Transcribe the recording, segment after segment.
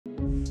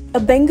A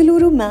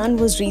Bengaluru man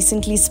was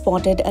recently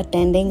spotted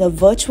attending a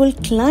virtual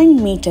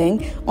client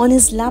meeting on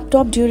his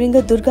laptop during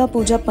a Durga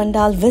Puja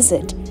Pandal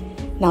visit.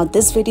 Now,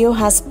 this video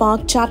has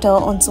sparked chatter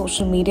on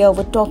social media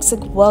over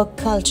toxic work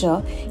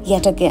culture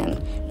yet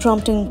again,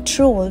 prompting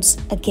trolls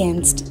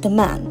against the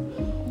man.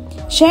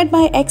 Shared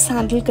by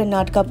X-handle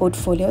Karnataka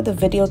Portfolio, the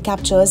video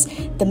captures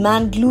the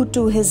man glued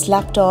to his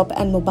laptop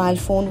and mobile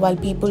phone while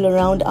people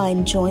around are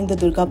enjoying the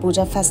Durga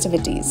Puja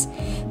festivities.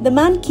 The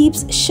man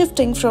keeps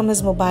shifting from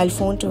his mobile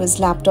phone to his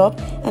laptop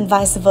and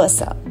vice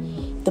versa.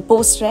 The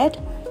post read,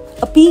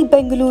 "A peak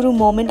Bengaluru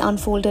moment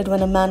unfolded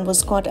when a man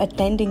was caught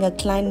attending a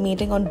client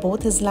meeting on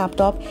both his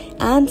laptop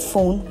and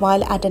phone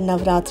while at a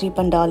Navratri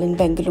Pandal in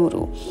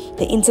Bengaluru.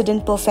 The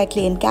incident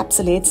perfectly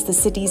encapsulates the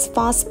city's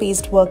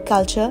fast-paced work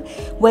culture,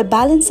 where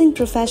balancing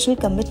professional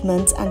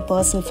commitments and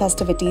personal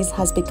festivities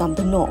has become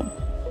the norm."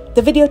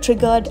 The video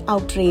triggered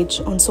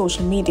outrage on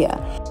social media.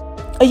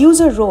 A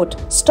user wrote,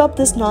 "Stop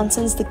this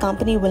nonsense. The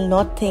company will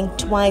not think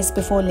twice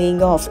before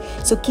laying off,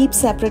 so keep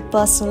separate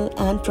personal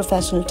and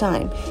professional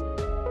time."